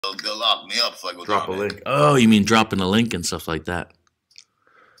they'll lock me up if I go Drop a down there. link. Oh, you mean dropping a link and stuff like that?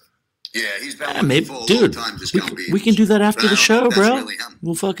 Yeah, he's been Yeah, maybe, dude. We can do that after the show, bro. Really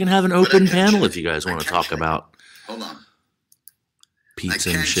we'll fucking have an open panel if you guys want to talk about. Hold on.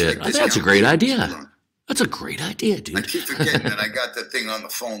 Pizza and shit. I think that's a great idea. That's a great idea, dude. I keep forgetting that I got the thing on the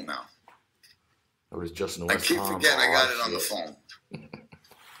phone now. That was Justin I West. keep forgetting I got it on the phone.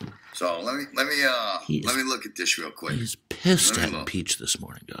 So let me look at this real quick. He's pissed at Peach this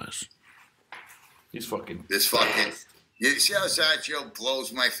morning, guys. He's fucking. This fucking. You see how Sergio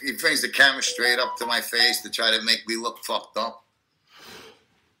blows my? He brings the camera straight up to my face to try to make me look fucked up.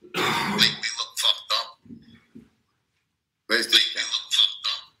 Where's the camera?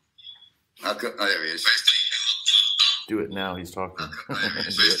 How come? Oh, there he is. Do it now. He's talking. Oh,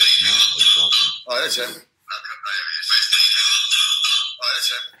 that's him.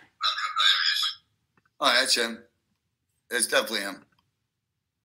 Oh, that's him. It's definitely him.